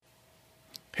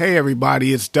Hey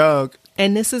everybody, it's Doug.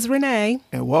 And this is Renee.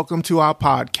 And welcome to our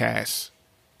podcast,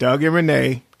 Doug and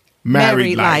Renee,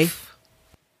 Married Life.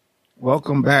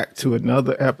 Welcome back to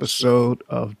another episode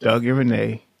of Doug and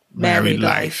Renee, Married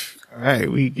Life. All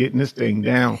right, we getting this thing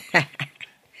down.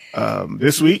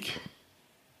 This week,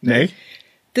 Nay?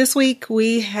 This week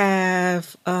we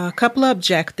have a couple of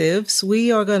objectives.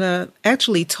 We are going to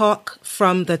actually talk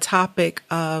from the topic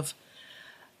of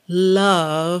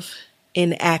love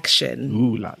in action.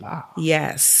 Ooh la la.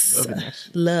 Yes. Love in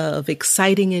action. Love,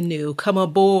 exciting and new. Come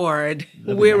aboard.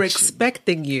 Love in We're action.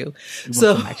 expecting you. We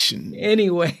So want some action.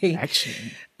 anyway,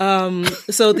 Action.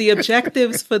 so the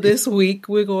objectives for this week,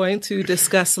 we're going to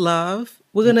discuss love.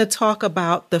 We're going to talk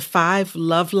about the 5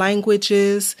 love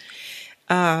languages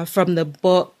from the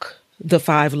book, The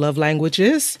 5 Love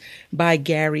Languages by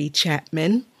Gary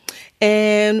Chapman.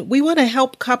 And we want to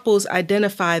help couples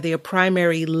identify their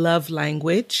primary love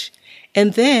language.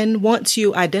 And then once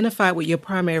you identify what your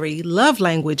primary love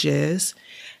language is,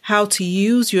 how to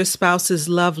use your spouse's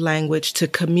love language to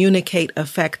communicate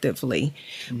effectively.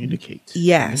 Communicate.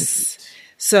 Yes.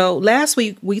 So last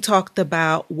week we talked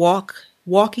about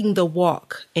walking the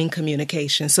walk in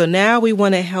communication. So now we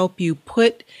want to help you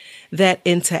put that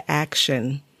into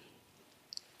action.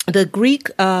 The Greek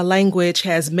language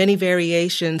has many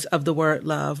variations of the word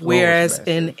love, whereas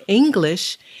in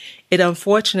English, it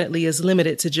unfortunately is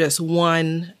limited to just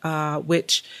one,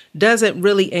 which doesn't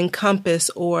really encompass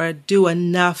or do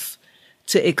enough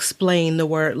to explain the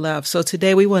word love. So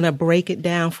today we want to break it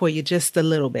down for you just a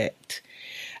little bit.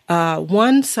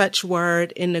 One such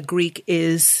word in the Greek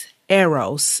is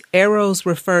eros. Eros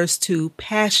refers to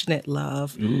passionate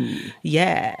love. Ooh.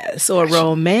 Yes, or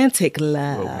romantic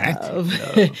love.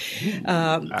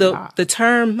 The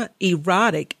term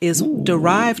erotic is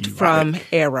derived from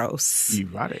eros.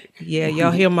 Erotic. Yeah,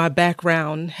 y'all hear my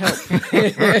background help.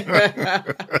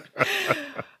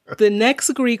 The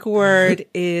next Greek word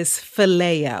is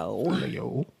phileo.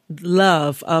 Leo.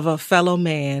 Love of a fellow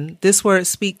man. This word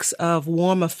speaks of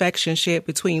warm affection shared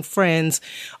between friends.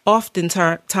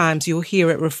 Oftentimes you'll hear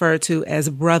it referred to as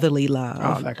brotherly love.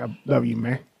 Oh, like I love you,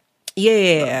 man.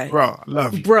 Yeah. Bro, I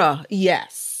love you. Bruh,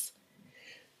 yes.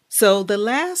 So the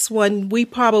last one we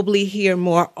probably hear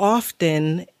more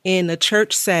often in a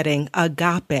church setting,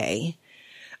 agape.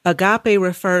 Agape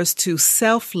refers to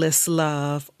selfless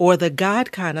love or the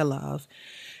God kind of love.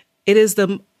 It is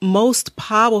the most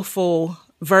powerful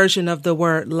version of the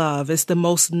word love. It's the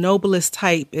most noblest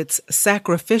type. It's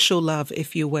sacrificial love,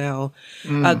 if you will.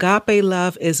 Agape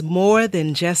love is more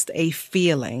than just a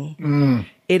feeling.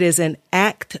 It is an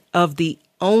act of it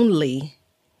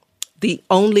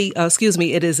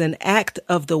is an act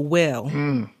of the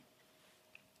will.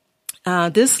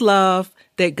 This love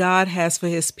that God has for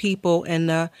his people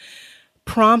and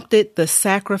prompted the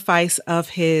sacrifice of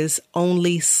his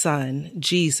only son,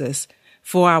 Jesus,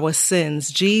 for our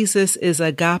sins. Jesus is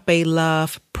agape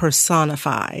love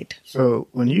personified. So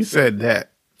when you said that,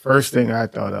 first thing I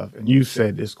thought of, and you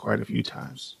said this quite a few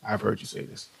times, I've heard you say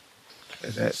this,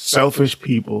 is that selfish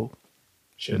people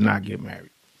should not get married.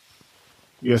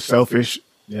 You're selfish,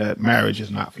 that marriage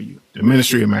is not for you. The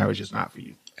ministry of marriage is not for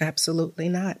you. Absolutely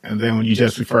not. And then when you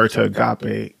just refer to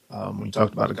agape, when you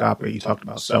talked about agape, you talked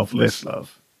about selfless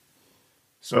love.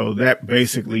 So that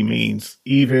basically means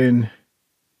even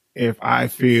if I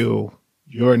feel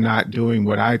you're not doing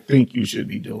what I think you should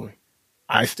be doing,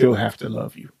 I still have to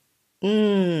love you.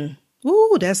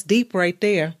 Ooh, that's deep right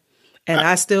there. And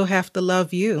I still have to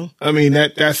love you. I mean,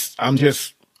 I'm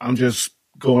just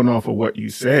going off of what you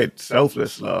said,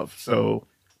 selfless love. So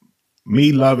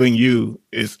me loving you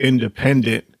is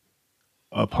independent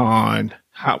upon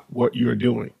what you're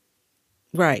doing.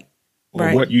 Right.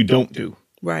 Or what you don't do.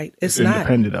 Right. It's not.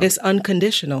 Independent of. It's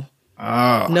unconditional.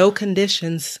 Oh. No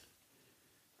conditions.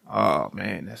 Oh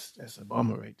man, that's a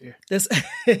bummer right there.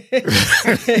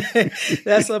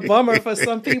 That's a bummer for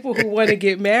some people who want to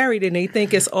get married and they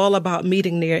think it's all about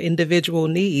meeting their individual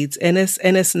needs, and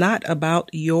it's not about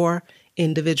your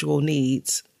individual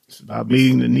needs. It's about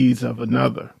meeting the needs of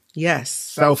another. Yes.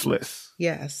 Selfless.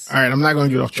 Yes. All right, I'm not going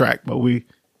to get off track, but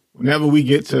whenever we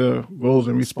get to roles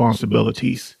and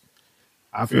responsibilities,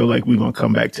 I feel like we're going to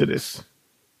come back to this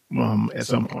at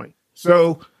some point.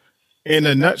 So, in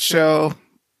a nutshell,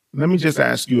 let me just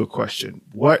ask you a question.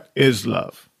 What is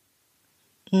love?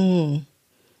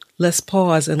 Let's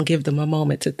pause and give them a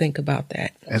moment to think about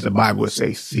that. As the Bible would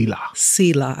say, Selah.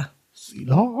 Selah.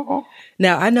 Selah.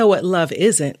 Now, I know what love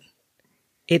isn't.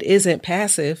 It isn't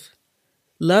passive.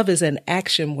 Love is an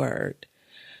action word.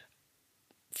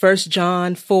 1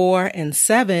 John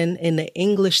 4:7 in the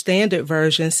English Standard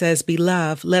Version says,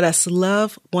 "Beloved, let us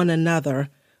love one another,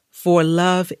 for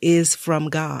love is from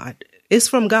God. It's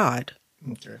from God.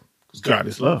 Okay. Because God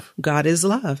is love. God is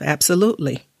love.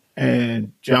 Absolutely.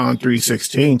 And John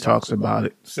 3:16 talks about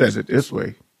it, says it this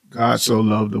way. God so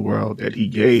loved the world that he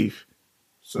gave.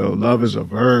 So love is a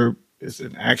verb. It's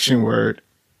an action word.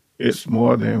 It's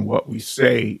more than what we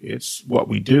say. It's what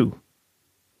we do.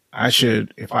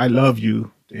 If I love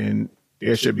you, then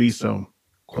there should be some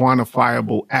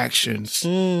quantifiable actions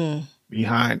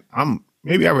behind.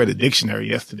 Maybe I read a dictionary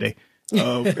yesterday.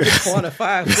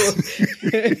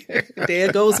 Quantifiable.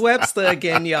 There goes Webster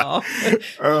again, y'all.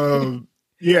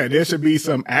 Yeah, there should be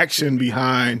some action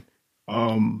behind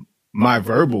my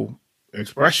verbal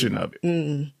expression of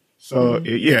it. So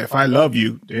if I love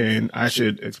you, then I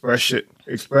should express it,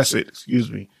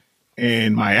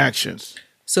 in my actions.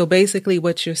 So basically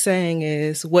what you're saying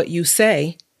is what you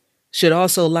say should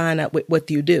also line up with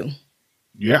what you do.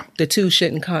 Yeah. The two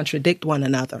shouldn't contradict one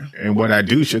another. And what I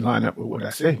do should line up with what I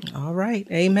say. All right.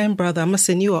 Amen, brother. I'm going to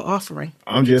send you an offering.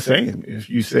 I'm just saying, if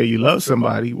you say you love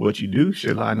somebody, what you do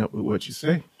should line up with what you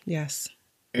say. Yes.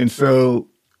 And so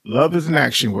love is an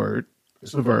action word.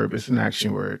 It's a verb. It's an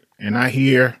action word. And I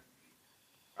hear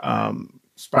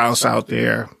spouse out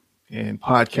there in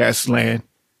podcast land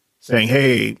saying,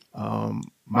 hey,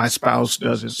 my spouse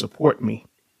doesn't support me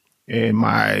in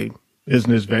my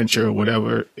business venture or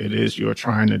whatever it is you're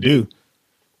trying to do.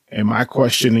 And my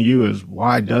question to you is,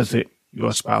 why doesn't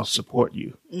your spouse support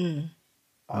you?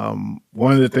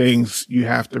 One of the things you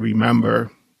have to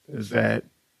remember is that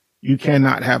you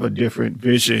cannot have a different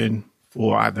vision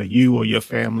for either you or your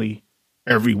family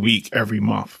every week, every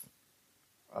month.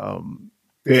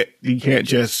 That you can't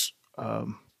just, for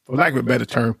lack of a better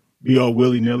term, be all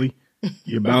willy-nilly.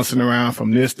 You're bouncing around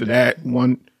from this to that.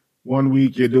 One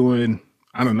week you're doing,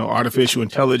 I don't know, artificial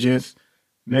intelligence.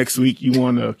 Next week you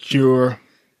want to cure,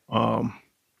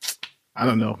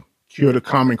 cure the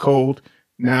common cold.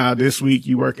 Now this week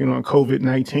you're working on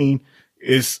COVID-19.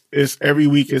 It's every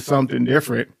week is something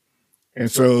different. And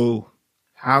so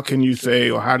how can you say,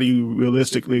 or how do you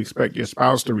realistically expect your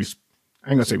spouse to, I ain't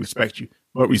gonna say respect you,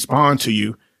 but respond to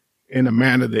you in a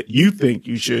manner that you think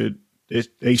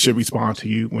they should respond to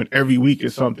you when every week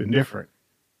is something different?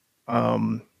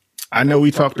 I know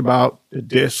we talked about the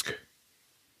DISC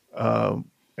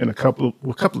in a couple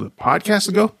of podcasts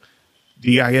ago,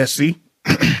 DISC.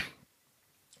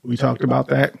 We talked about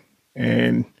that,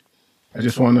 and I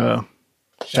just want to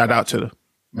shout out to the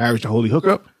Marriage to Holy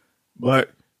Hookup,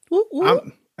 but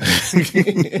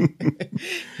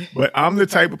I'm the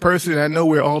type of person, I know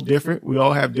we're all different. We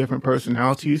all have different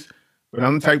personalities, but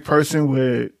I'm the type of person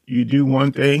where you do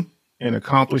one thing and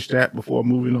accomplish that before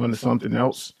moving on to something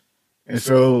else. And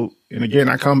so, and again,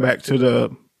 I come back to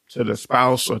the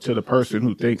spouse or to the person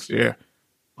who thinks their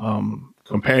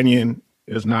companion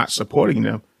is not supporting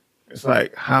them. It's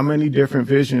like, how many different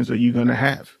visions are you going to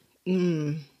have?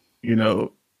 You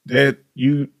know, that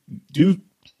you do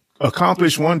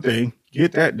accomplish one thing,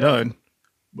 get that done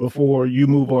before you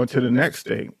move on to the next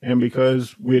thing. And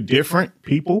because we're different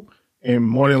people, and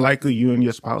more than likely you and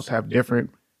your spouse have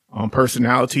different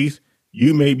personalities,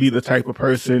 you may be the type of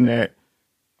person that,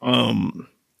 and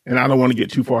I don't want to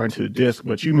get too far into the DISC,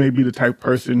 but you may be the type of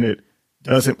person that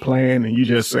doesn't plan and you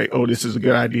just say, oh, this is a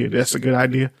good idea, that's a good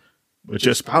idea. But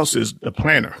your spouse is the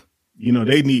planner. You know,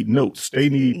 they need notes. They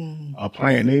need a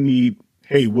plan. They need,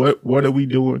 hey, what are we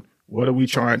doing? What are we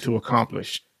trying to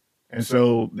accomplish? And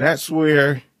so that's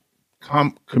where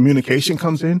communication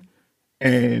comes in,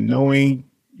 and knowing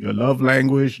your love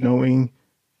language, knowing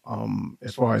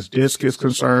as far as DISC is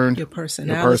concerned, your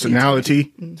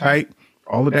personality type,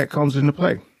 all of that comes into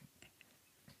play.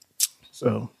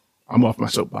 So I'm off my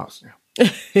soapbox now.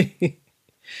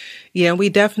 Yeah, we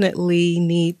definitely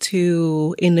need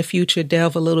to, in the future,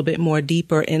 delve a little bit more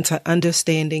deeper into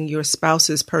understanding your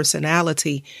spouse's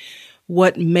personality,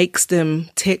 what makes them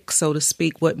tick, so to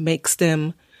speak, what makes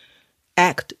them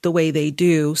act the way they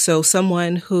do. So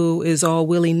someone who is all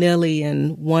willy-nilly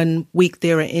and one week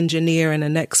they're an engineer and the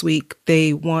next week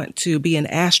they want to be an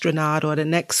astronaut, or the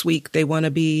next week they want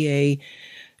to be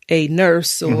a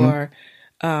nurse, or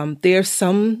there's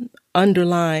some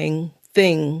underlying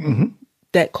thing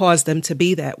that caused them to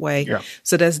be that way. Yeah.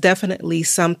 So that's definitely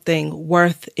something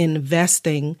worth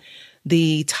investing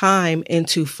the time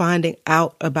into finding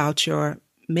out about your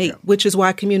mate, which is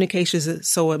why communication is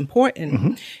so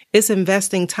important. It's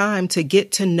investing time to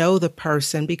get to know the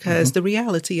person, because the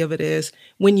reality of it is,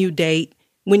 when you date,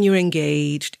 when you're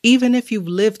engaged, even if you've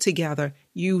lived together,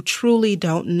 you truly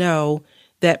don't know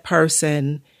that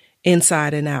person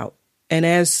inside and out. And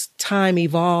as time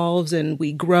evolves and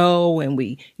we grow and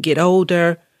we get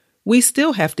older, we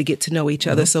still have to get to know each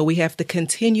other. So we have to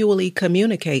continually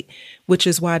communicate, which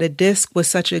is why the disc was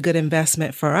such a good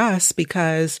investment for us,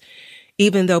 because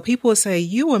even though people would say,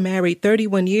 you were married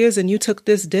 31 years and you took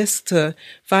this disc to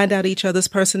find out each other's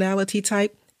personality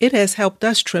type, it has helped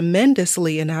us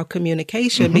tremendously in our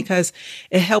communication because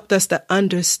it helped us to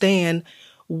understand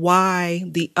why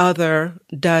the other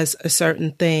does a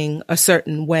certain thing a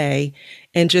certain way,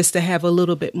 and just to have a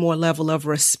little bit more level of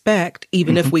respect,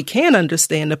 even if we can't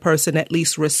understand the person, at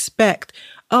least respect.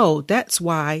 Oh, that's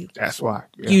why. Yeah.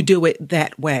 You do it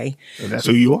that way. So that's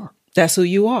who you are. That's who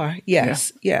you are.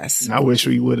 Yes. Yeah. Yes. And I wish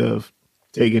we would have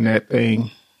taken that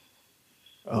thing.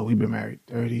 Oh, we've been married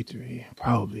 33,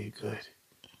 probably a good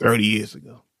 30 years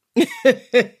ago.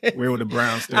 Where were the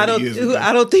Browns 30 years ago?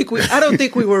 I don't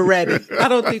think we were ready. I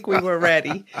don't think we were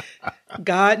ready.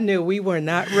 God knew we were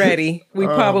not ready. We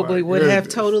probably would have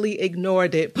totally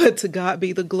ignored it, but to God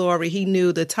be the glory. He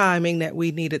knew the timing that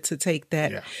we needed to take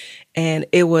that. Yeah. And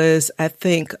it was, I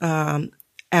think,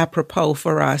 apropos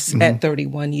for us at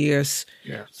 31 years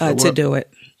to do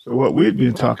it. So what we've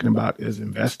been talking about is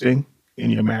investing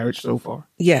in your marriage so far.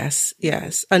 Yes.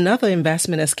 Another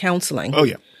investment is counseling. Oh,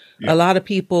 yeah. A lot of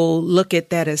people look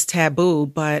at that as taboo,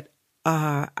 but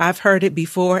I've heard it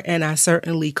before, and I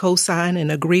certainly co-sign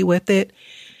and agree with it.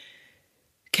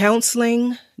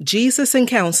 Counseling, Jesus and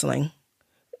counseling.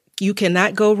 You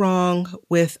cannot go wrong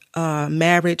with a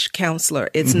marriage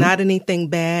counselor. It's not anything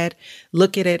bad.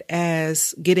 Look at it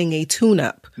as getting a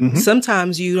tune-up.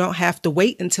 Sometimes you don't have to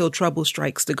wait until trouble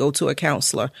strikes to go to a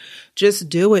counselor. Just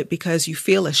do it because you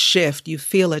feel a shift. You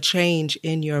feel a change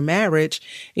in your marriage.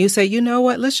 And you say, you know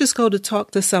what? Let's just go to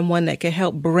talk to someone that can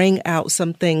help bring out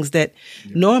some things that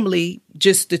normally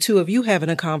just the two of you having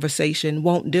a conversation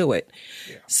won't do it.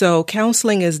 Yeah. So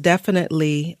counseling is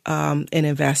definitely an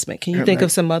investment. Can you think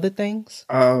of some other things?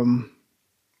 I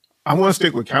want to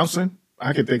stick with counseling.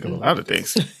 I can think of a lot of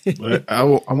things, but I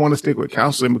want to stick with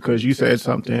counseling because you said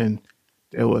something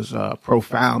that was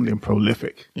profound and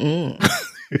prolific. You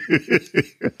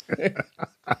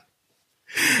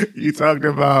talked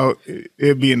about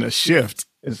it being a shift,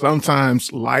 and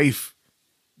sometimes life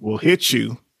will hit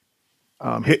you,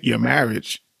 hit your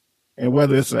marriage, and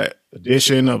whether it's an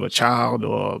addition of a child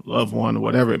or a loved one or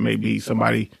whatever it may be,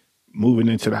 somebody moving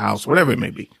into the house, whatever it may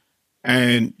be.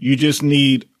 And you just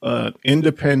need an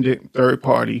independent third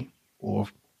party or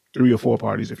 3 or 4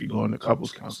 parties if you go into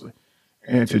couples counseling,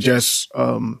 and to just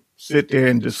sit there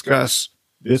and discuss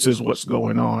this is what's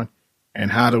going on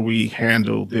and how do we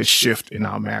handle this shift in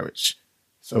our marriage.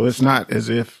 So it's not as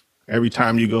if every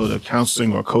time you go to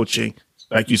counseling or coaching,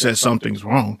 like you said, something's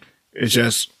wrong. It's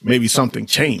just maybe something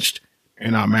changed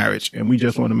in our marriage. And we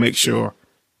just want to make sure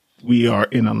we are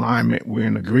in alignment, we're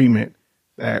in agreement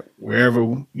that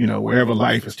wherever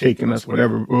life is taking us,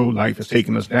 whatever road life is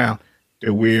taking us down,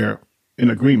 that we're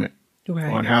in agreement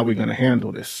on how we're going to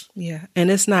handle this. Yeah. And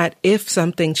it's not if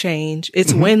something change,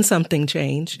 it's when something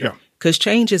change. Yeah. Because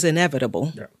change is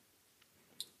inevitable. Yeah.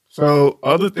 So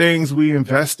other things we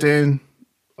invest in,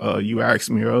 you asked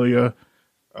me earlier,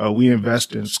 we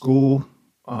invest in school,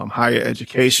 higher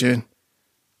education.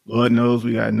 Lord knows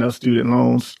we got enough student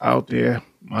loans out there,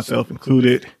 myself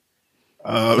included.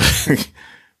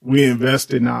 We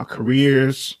invest in our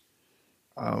careers.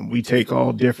 We take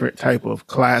all different type of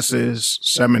classes,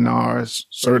 seminars,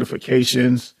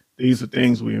 certifications. These are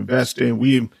things we invest in.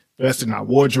 We invest in our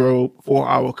wardrobe for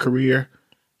our career.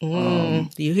 Do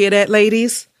you hear that,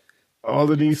 ladies?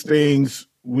 All of these things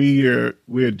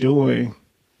we're doing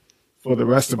for the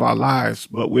rest of our lives,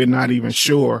 but we're not even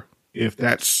sure if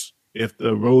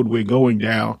the road we're going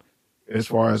down, as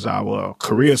far as our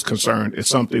career is concerned, is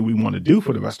something we want to do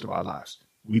for the rest of our lives.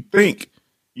 We think,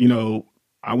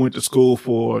 I went to school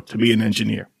to be an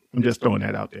engineer. I'm just throwing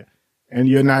that out there. And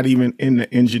you're not even in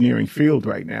the engineering field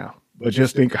right now. But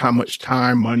just think how much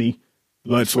time, money,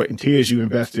 blood, sweat, and tears you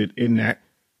invested in that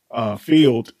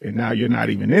field. And now you're not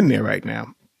even in there right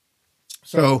now.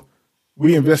 So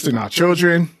we invest in our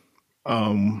children.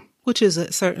 Which is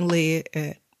certainly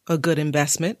a good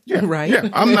investment, right? Yeah,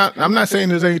 I'm not saying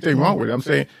there's anything wrong with it. I'm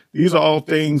saying these are all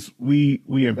things we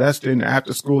invest in,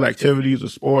 after school activities or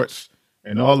sports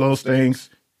and all those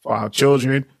things for our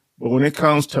children. But when it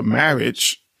comes to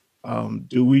marriage,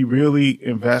 do we really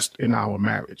invest in our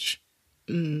marriage?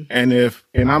 And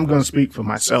I'm going to speak for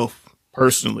myself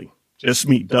personally, just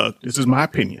me, Doug. This is my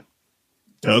opinion.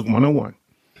 Doug 101.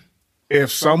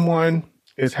 If someone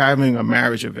is having a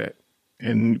marriage event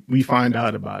and we find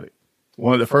out about it,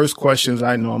 one of the first questions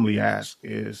I normally ask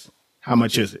is, how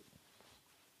much is it?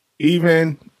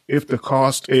 Even if the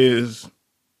cost is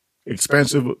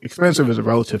expensive is a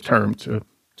relative term to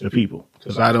people,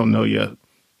 because I don't know your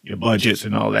your budgets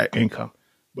and all that income.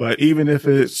 But even if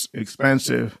it's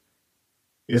expensive,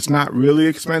 it's not really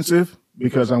expensive,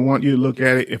 because I want you to look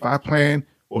at it.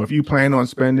 If you plan on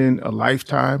spending a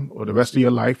lifetime or the rest of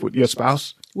your life with your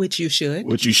spouse, which you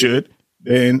should,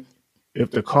 then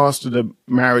if the cost of the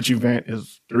marriage event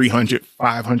is $300,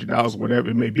 $500, whatever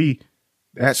it may be,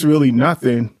 that's really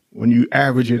nothing when you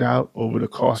average it out over the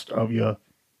cost of your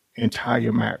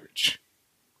entire marriage.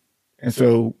 And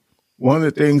so one of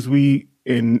the things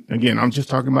and again, I'm just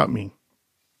talking about me.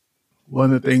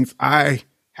 One of the things I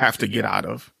have to get out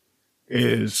of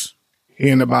is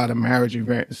hearing about a marriage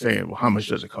event and saying, well, how much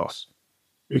does it cost?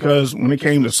 Because when it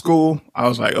came to school, I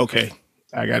was like, okay,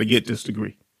 I got to get this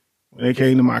degree. When it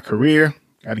came to my career,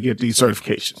 got to get these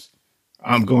certifications.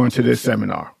 I'm going to this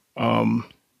seminar.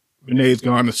 Renee's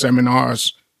gone to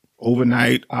seminars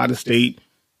overnight, out of state.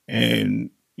 And,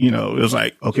 it was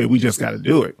like, okay, we just got to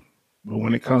do it. But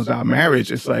when it comes to our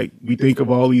marriage, it's like we think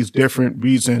of all these different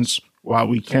reasons why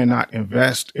we cannot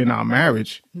invest in our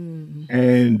marriage. Mm-hmm.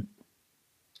 And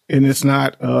it's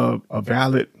not a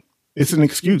valid, it's an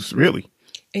excuse, really.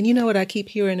 And you know what I keep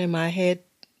hearing in my head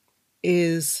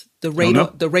is the rate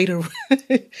of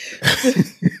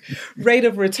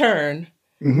return.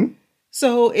 Mm-hmm.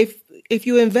 So if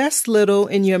you invest little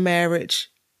in your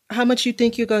marriage, how much you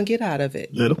think you're going to get out of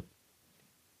it? Little.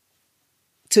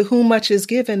 To whom much is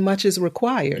given, much is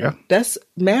required. Yeah.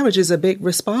 Marriage is a big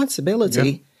responsibility.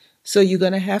 Yeah. So you're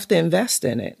going to have to invest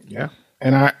in it. Yeah.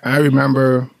 And I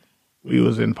remember we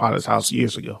was in Potter's house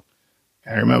years ago.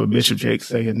 I remember Bishop Jake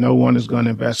saying, no one is going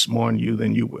to invest more in you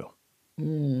than you will.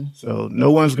 Mm. So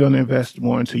no one's going to invest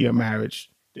more into your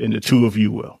marriage than the two of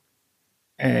you will.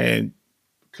 And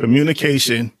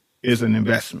communication is an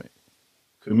investment.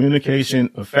 Communication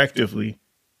effectively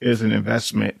is an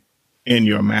investment in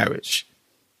your marriage.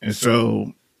 And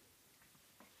so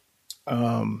we're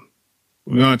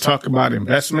going to talk about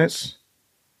investments.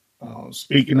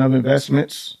 Speaking of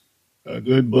investments, a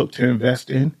good book to invest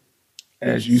in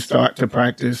as you start to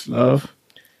practice love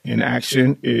in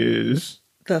action is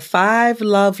The 5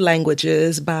 Love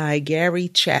Languages by Gary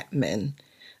Chapman.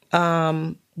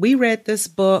 We read this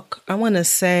book, I want to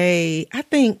say,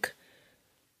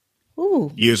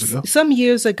 some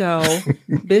years ago.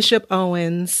 Bishop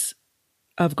Owens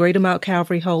of Greater Mount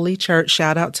Calvary Holy Church,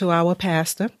 shout out to our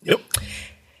pastor. Yep.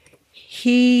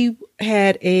 He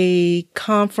had a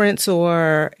conference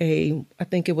I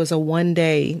think it was a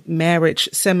 1-day marriage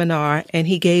seminar, and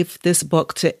he gave this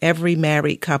book to every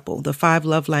married couple, The 5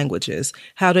 Love Languages,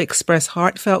 How to Express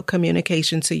Heartfelt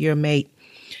Communication to Your Mate.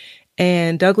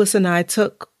 And Douglas and I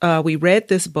we read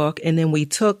this book, and then we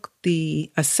took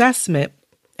the assessment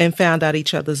and found out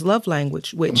each other's love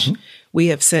language, which we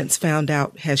have since found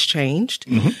out has changed.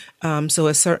 Mm-hmm. So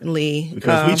it's certainly...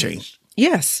 Because we changed.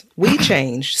 Yes, we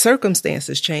changed.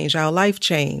 Circumstances changed. Our life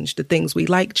changed. The things we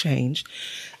like changed.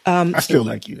 I still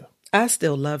like you. I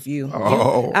still love you.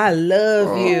 Oh. I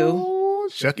love you.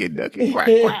 Shuck it, duck it, quack,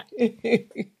 quack.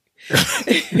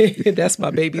 That's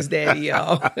my baby's daddy,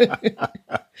 y'all.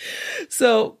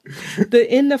 So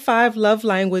in the 5 love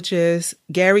languages,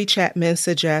 Gary Chapman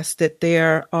suggests that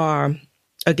there are,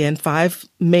 again, 5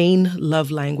 main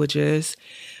love languages,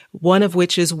 one of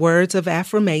which is words of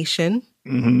affirmation,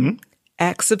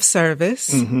 acts of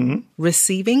service,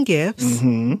 receiving gifts,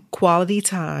 quality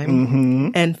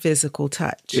time, and physical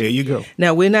touch. There you go.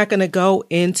 Now, we're not going to go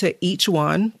into each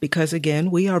one because, again,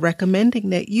 we are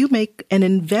recommending that you make an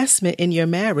investment in your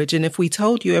marriage. And if we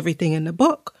told you everything in the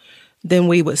book, then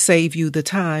we would save you the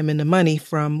time and the money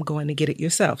from going to get it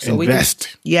yourself. So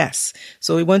invest. Yes.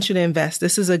 So we want you to invest.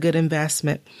 This is a good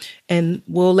investment. And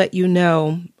we'll let you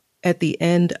know at the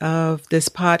end of this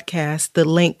podcast the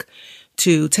link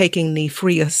to taking the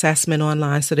free assessment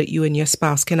online so that you and your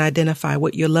spouse can identify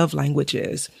what your love language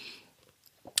is.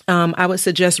 I would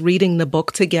suggest reading the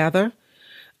book together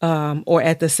or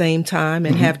at the same time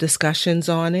and have discussions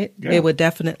on it. Yeah. It would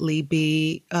definitely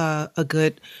be a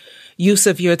good use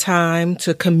of your time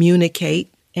to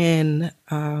communicate and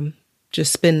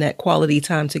just spend that quality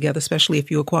time together, especially if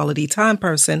you're a quality time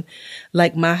person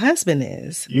like my husband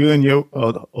is. You and your,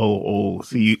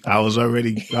 see, I was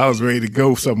ready to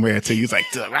go somewhere until you was like,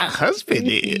 my husband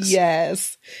is.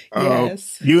 Yes.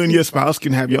 Yes. You and your spouse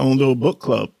can have your own little book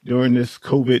club during this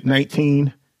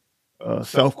COVID-19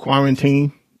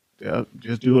 self-quarantine.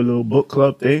 Just do a little book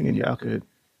club thing and y'all could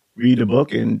read the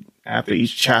book and after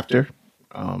each chapter,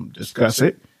 discuss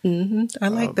it. I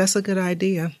like that's a good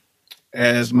idea.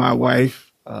 As my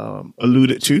wife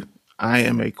alluded to, I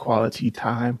am a quality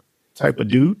time type of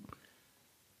dude.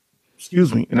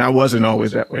 Excuse me. And I wasn't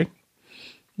always that way.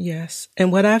 Yes.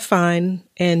 And what I find,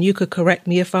 and you could correct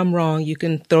me if I'm wrong, you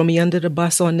can throw me under the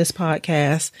bus on this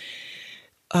podcast.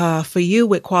 For you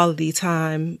with quality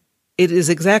time, it is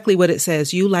exactly what it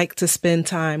says. You like to spend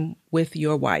time with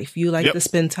your wife. You like to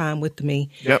spend time with me.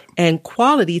 Yep. And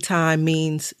quality time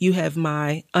means you have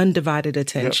my undivided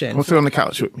attention. Don't sit on the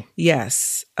couch with me.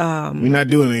 Yes. We're not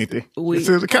doing anything. We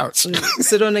sit on the couch.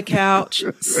 Sit on the couch,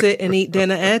 sit and eat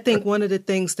dinner. And I think one of the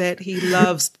things that he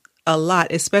loves a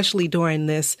lot, especially during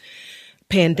this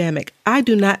pandemic, I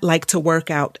do not like to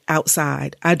work out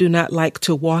outside. I do not like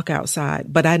to walk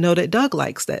outside, but I know that Doug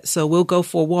likes that. So we'll go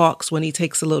for walks when he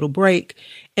takes a little break.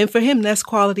 And for him, that's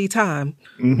quality time.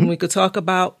 Mm-hmm. We could talk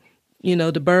about,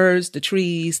 the birds, the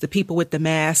trees, the people with the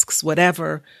masks,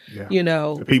 whatever,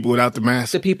 The people without the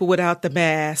mask. The people without the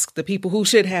mask, the people who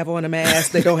should have on a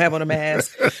mask, they don't have on a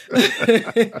mask.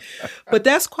 But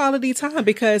that's quality time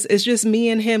because it's just me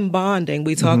and him bonding.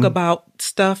 We talk about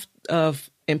stuff of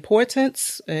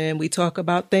importance, and we talk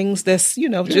about things that's,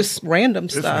 just random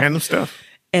stuff.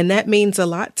 And that means a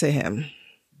lot to him.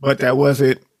 But that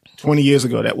wasn't 20 years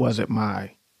ago. That wasn't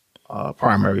my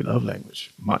primary love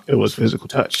language. It was physical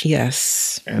touch.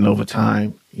 Yes. And over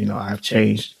time, I've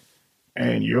changed.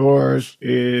 And yours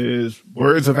is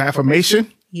words of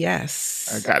affirmation.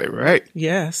 Yes. I got it right.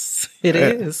 Yes, it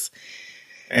is.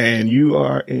 And you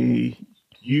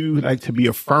like to be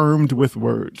affirmed with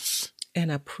words. And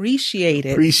appreciate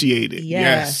it. Appreciate it.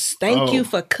 Yes. Thank you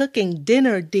for cooking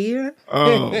dinner, dear.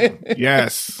 Oh,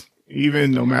 yes.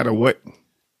 Even no matter what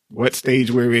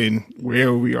stage we're in,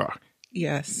 wherever we are.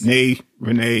 Yes.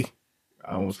 Renee.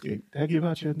 I almost did I give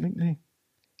out your nickname?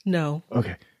 No.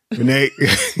 Okay. Renee.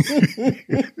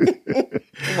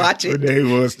 Watch it. Renee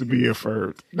wants to be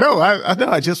affirmed. No, I know.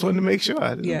 I just wanted to make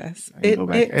sure. Yes. I didn't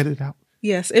go back and edit out.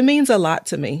 Yes. It means a lot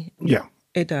to me. Yeah.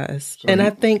 It does. So and I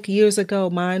think years ago,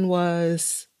 mine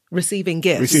was receiving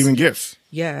gifts. Receiving gifts.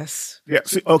 Yes. Yeah.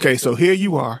 See, okay. So here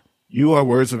you are. You are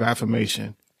words of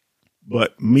affirmation.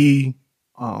 But me,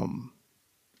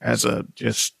 as a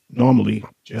normal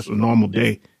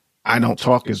day, I don't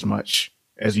talk as much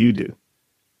as you do.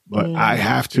 But I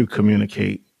have to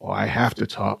communicate or I have to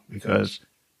talk because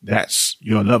that's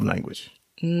your love language.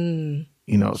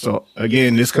 So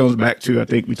again, this comes back to, I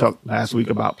think we talked last week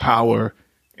about power.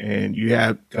 And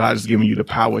God has given you the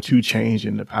power to change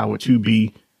and the power to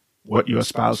be what your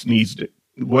spouse needs you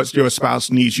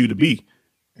to be.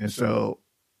 And so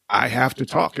I have to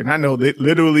talk. And I know that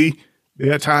literally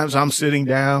there are times I'm sitting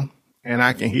down and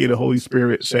I can hear the Holy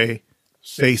Spirit say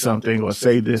something or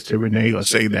say this to Renee or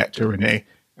say that to Renee.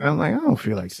 And I'm like, I don't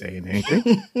feel like saying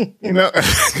anything,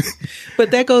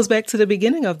 But that goes back to the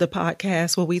beginning of the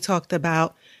podcast where we talked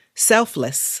about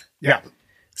selfless. Yeah.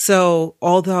 So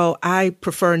although I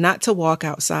prefer not to walk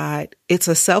outside, it's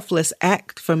a selfless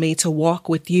act for me to walk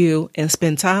with you and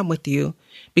spend time with you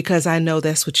because I know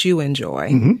that's what you enjoy.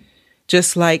 Mm-hmm.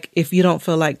 Just like if you don't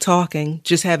feel like talking,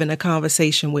 just having a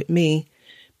conversation with me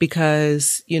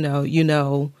because,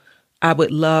 I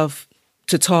would love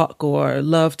to talk or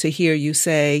love to hear you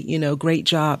say, great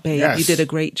job, babe. Yes. You did a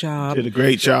great job. You did a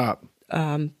great job.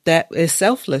 That is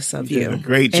selfless of you. Did a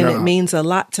great job. And it means a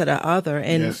lot to the other.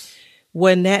 And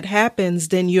when that happens,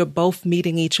 then you're both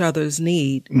meeting each other's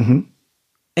need. Mm-hmm.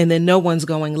 And then no one's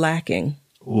going lacking.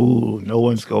 Ooh, no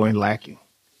one's going lacking.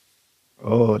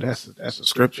 Oh, that's a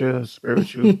scripture,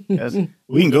 spiritual.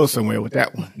 We can go somewhere with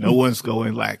that one. No one's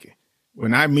going lacking.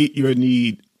 When I meet your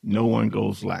need, no one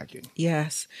goes lacking.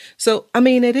 Yes. So,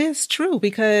 it is true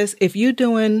because if you're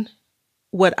doing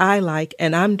what I like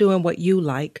and I'm doing what you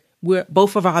like,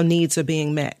 both of our needs are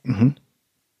being met. Mm-hmm.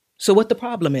 So what the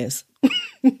problem is?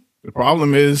 The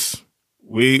problem is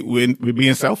we're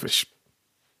being selfish.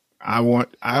 I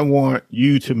want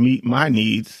you to meet my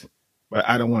needs, but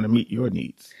I don't want to meet your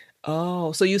needs.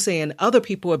 Oh, so you're saying other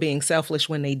people are being selfish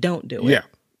when they don't do it?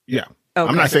 Yeah. Okay.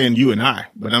 I'm not saying you and I,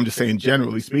 but I'm just saying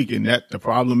generally speaking that the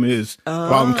problem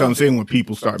comes in when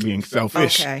people start being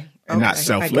selfish and not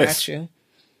selfless. I got you.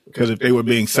 Because if they were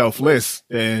being selfless,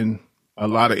 then a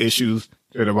lot of issues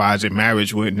that arise in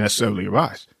marriage wouldn't necessarily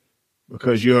arise.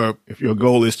 Because if your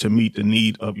goal is to meet the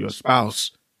need of your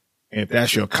spouse, and if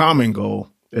that's your common goal,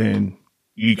 then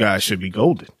you guys should be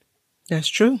golden. That's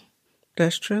true.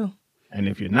 And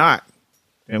if you're not,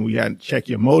 then we had to check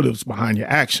your motives behind your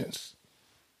actions.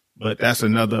 But that's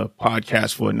another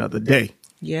podcast for another day.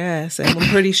 Yes, and I'm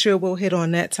pretty sure we'll hit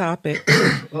on that topic.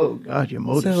 Oh, God, your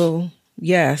motives. So,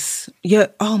 yes.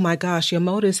 Oh, my gosh, your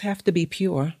motives have to be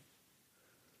pure.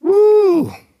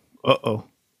 Woo! Uh-oh.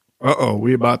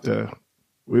 We're about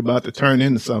to turn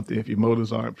into something if your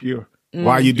motives aren't pure.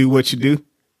 Why you do what you do?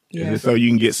 Yes. Is it so you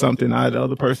can get something out of the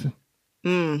other person?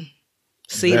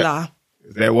 Selah.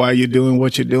 Is that why you're doing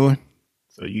what you're doing?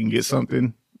 So you can get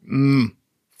something?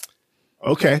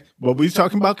 Okay. Well, we're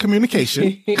talking about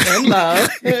communication. And love.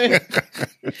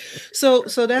 So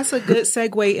that's a good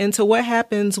segue into what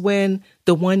happens when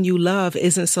the one you love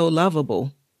isn't so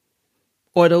lovable.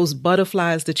 Or those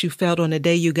butterflies that you felt on the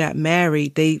day you got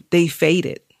married, they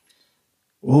faded.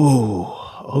 Ooh,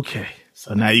 okay.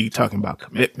 So now you're talking about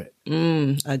commitment.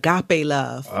 Agape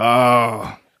love.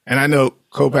 Oh, and I know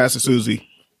co-pastor Susie,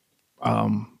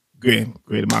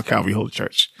 Great Mount Calvary Holy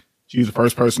Church. She's the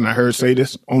first person I heard say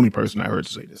this, only person I heard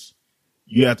say this.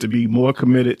 You have to be more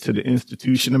committed to the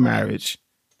institution of marriage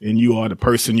than you are the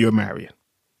person you're marrying.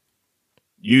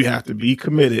 You have to be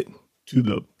committed to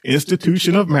the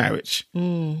institution of marriage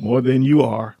more than you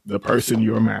are the person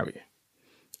you're marrying.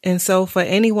 And so for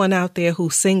anyone out there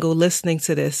who's single listening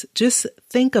to this, just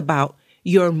think about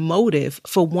your motive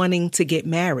for wanting to get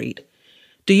married.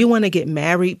 Do you want to get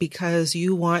married because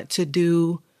you want to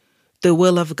do the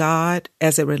will of God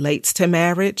as it relates to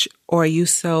marriage? Or are you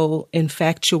so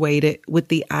infatuated with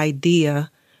the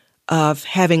idea of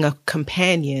having a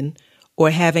companion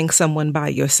or having someone by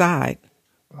your side?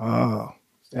 Oh,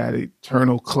 that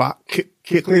eternal clock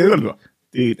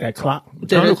Dude, that clock,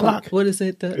 maternal clock. What is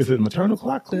it? Is it maternal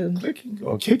clock clicking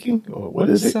or kicking or what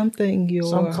is it? Some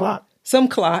clock. Some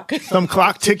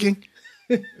clock ticking.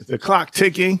 It's the clock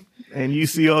ticking, and you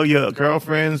see all your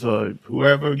girlfriends or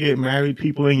whoever get married,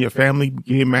 people in your family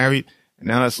get married, and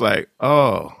now it's like,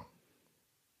 oh,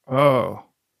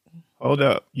 hold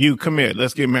up, you come here,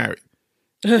 let's get married.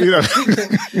 You know?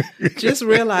 Just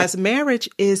realize marriage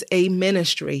is a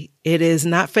ministry. It is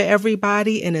not for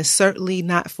everybody, and it's certainly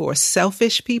not for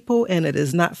selfish people, and it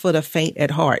is not for the faint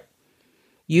at heart.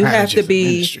 You Marriage have to be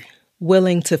ministry.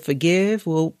 Willing to forgive.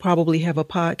 We'll probably have a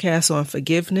podcast on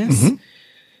forgiveness. Mm-hmm.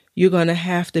 You're going to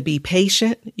have to be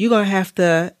patient. You're going to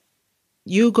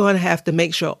have to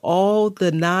make sure all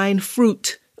the 9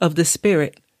 fruit of the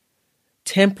Spirit,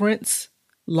 temperance,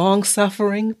 long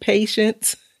suffering,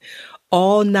 patience,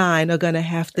 all 9 are going to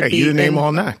have to be. You name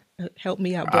all 9. Help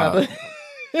me out, brother.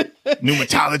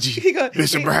 Pneumatology,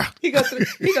 Bishop Brown. He gonna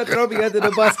throw me under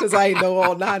the bus because I ain't know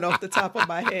all 9 off the top of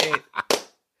my head.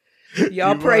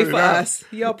 Y'all pray for us.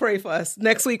 Y'all pray for us.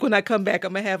 Next week when I come back,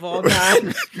 I'm going to have all 9.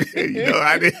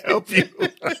 I didn't help you.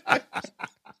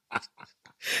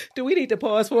 Do we need to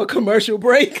pause for a commercial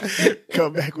break?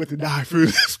 Come back with the 9 fruit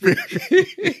of the Spirit.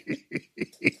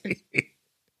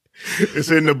 It's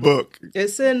in the book.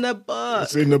 It's in the book.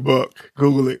 It's in the book.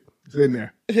 Google it. It's in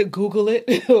there. Google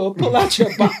it or pull out your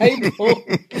Bible.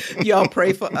 Y'all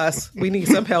pray for us. We need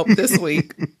some help this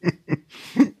week.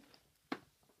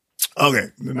 Okay,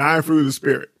 the 9 fruit of the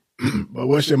Spirit. But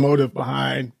what's your motive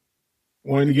behind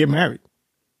wanting to get married?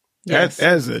 Yes.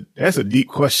 That's a deep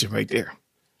question right there.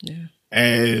 Yeah.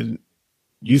 And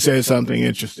you said something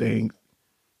interesting.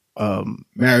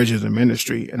 Marriage is a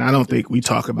ministry, and I don't think we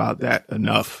talk about that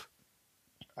enough.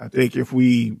 I think if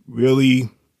we really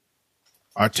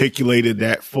articulated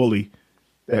that fully,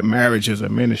 that marriage is a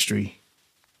ministry,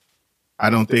 I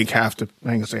don't think I ain't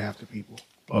gonna say half the people,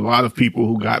 a lot of people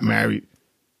who got married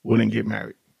wouldn't get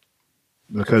married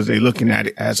because they're looking at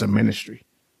it as a ministry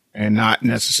and not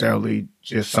necessarily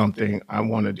just something I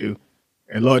want to do.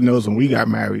 And Lord knows when we got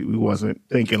married, we wasn't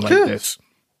thinking like this.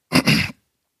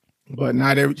 But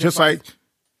just like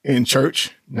in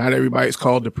church, not everybody's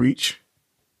called to preach.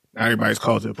 Not everybody's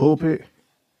called to the pulpit.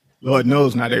 Lord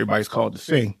knows not everybody's called to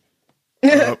sing.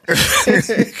 I'll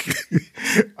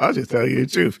just tell you the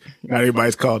truth. Not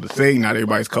everybody's called to sing. Not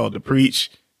everybody's called to preach.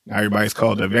 Not everybody's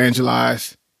called to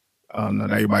evangelize.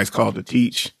 Not everybody's called to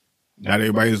teach. Not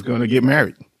everybody's going to get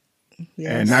married.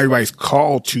 Yes. And not everybody's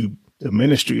called to the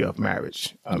ministry of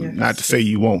marriage. Yes. Not to say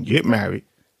you won't get married,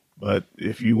 but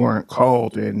if you weren't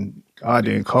called and God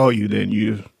didn't call you, then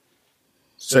you're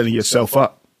setting yourself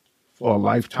up for a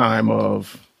lifetime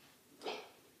of,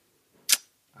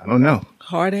 I don't know.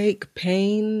 Heartache,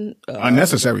 pain.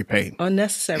 Unnecessary pain.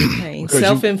 Unnecessary pain.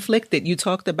 Self-inflicted. You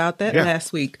talked about that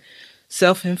last week.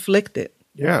 Self-inflicted.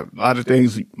 Yeah, a lot of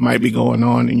things might be going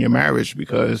on in your marriage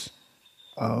because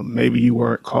maybe you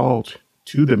weren't called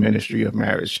to the ministry of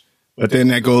marriage. But then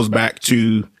that goes back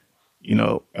to,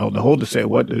 Elder Holder said,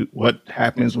 what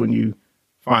happens when you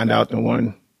find out the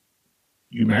one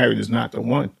you married is not the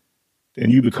one? Then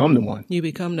you become the one. You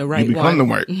become the right one. You become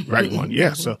the right one,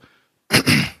 yeah. So,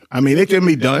 it can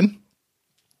be done.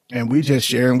 And we just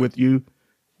sharing with you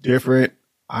different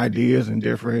ideas and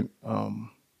different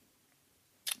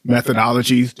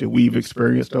methodologies that we've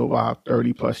experienced over our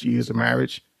 30 plus years of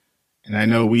marriage. And I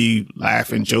know we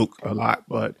laugh and joke a lot,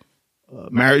 but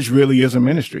marriage really is a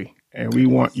ministry, and we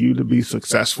want you to be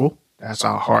successful. That's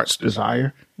our heart's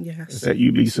desire. Yes. Is that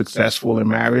you be successful in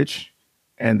marriage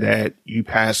and that you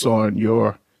pass on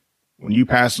when you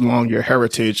pass along your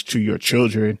heritage to your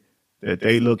children, that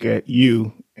they look at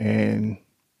you and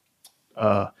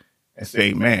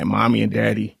say, man, mommy and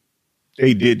daddy,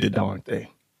 they did the darn thing.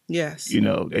 Yes.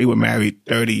 They were married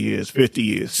 30 years, 50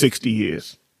 years, 60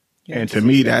 years. Yes. And to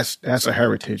me, that's a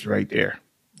heritage right there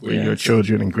where your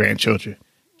children and grandchildren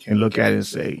can look at it and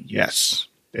say, yes,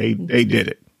 they did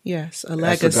it. Yes, a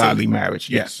legacy. That's a godly marriage,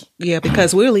 yes. Yeah,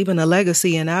 because we're leaving a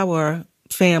legacy in our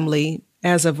family.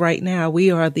 As of right now,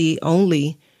 we are the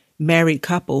only married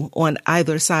couple on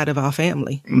either side of our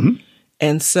family. Mm-hmm.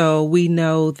 And so we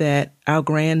know that our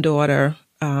granddaughter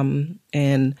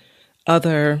and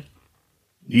other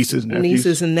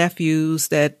nieces and nephews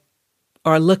that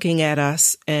are looking at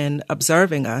us and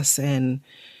observing us, and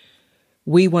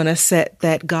we want to set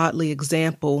that godly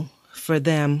example for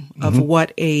them of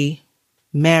what a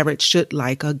marriage should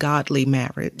like, a godly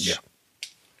marriage. Yeah.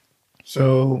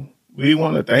 So we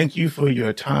want to thank you for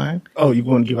your time. Oh, you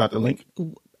want to give out the link?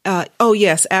 Oh,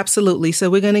 yes, absolutely. So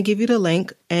we're going to give you the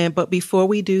link. But before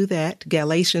we do that,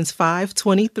 Galatians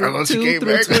 5:22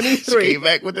 through 23. Came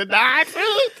back with the 9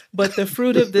 fruit. But the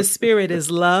fruit of the Spirit is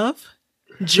love,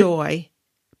 joy,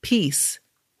 peace,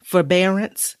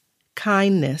 forbearance,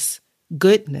 kindness,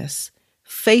 goodness,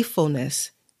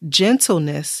 faithfulness,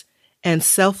 gentleness, and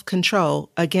self-control.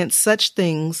 Against such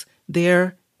things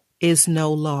there is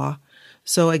no law.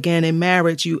 So again, in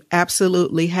marriage, you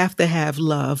absolutely have to have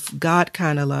love, God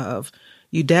kind of love.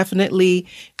 You definitely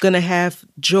going to have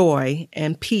joy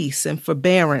and peace and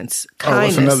forbearance,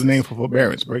 kindness. What's another name for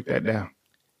forbearance? Break that down.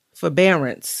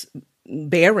 Forbearance,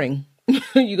 bearing.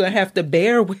 You're going to have to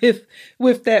bear with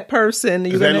that person.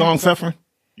 Is that long suffering?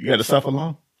 You got to suffer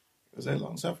long? Is that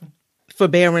long suffering?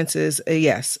 Forbearance is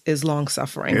long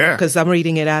suffering. Yeah. Because I'm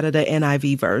reading it out of the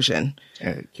NIV version.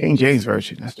 King James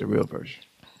version, that's the real version.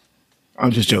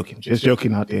 I'm just joking. Just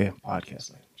joking out there,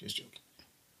 podcast land. Just joking.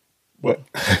 But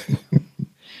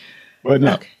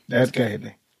no, okay. That's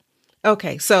good.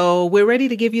 Okay, so we're ready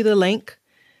to give you the link.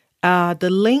 The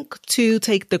link to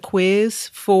take the quiz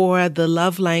for the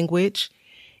love language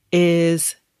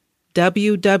is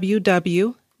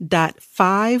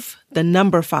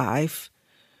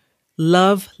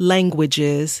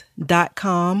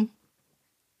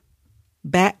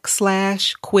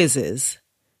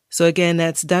So again,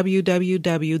 that's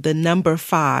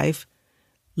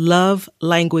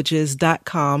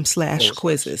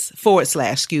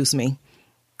www.5lovelanguages.com/quizzes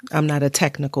 / I'm not a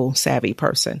technical savvy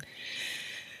person.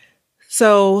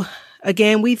 So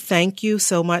again, we thank you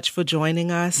so much for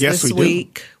joining us this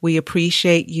week. We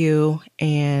appreciate you,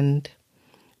 and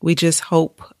we just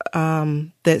hope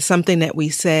that something that we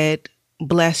said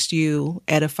blessed you,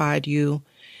 edified you,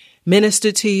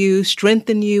 minister to you,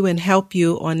 strengthen you, and help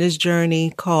you on this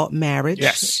journey called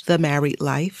marriage, the married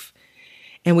life.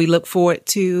 And we look forward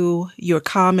to your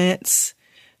comments.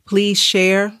 Please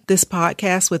share this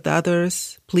podcast with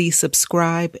others. Please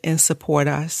subscribe and support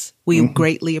us. We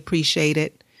greatly appreciate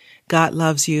it. God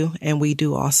loves you, and we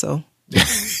do also.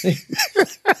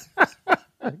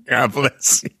 God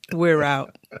bless you. We're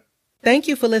out. Thank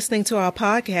you for listening to our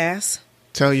podcast.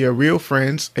 Tell your real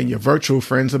friends and your virtual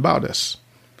friends about us.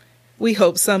 We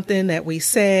hope something that we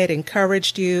said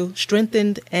encouraged you,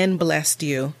 strengthened, and blessed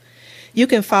you. You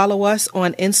can follow us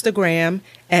on Instagram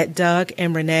at Doug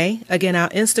and Renee. Again, our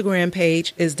Instagram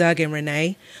page is Doug and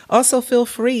Renee. Also, feel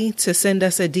free to send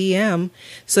us a DM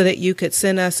so that you could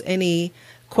send us any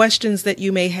questions that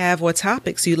you may have or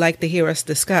topics you'd like to hear us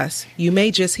discuss. You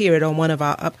may just hear it on one of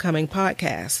our upcoming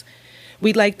podcasts.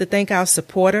 We'd like to thank our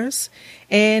supporters.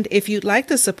 And if you'd like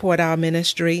to support our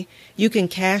ministry, you can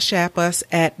Cash App us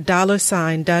at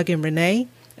 $ Doug and Renee.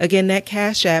 Again, that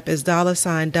Cash App is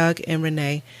 $ Doug and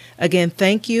Renee. Again,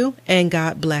 thank you and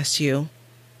God bless you.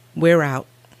 We're out.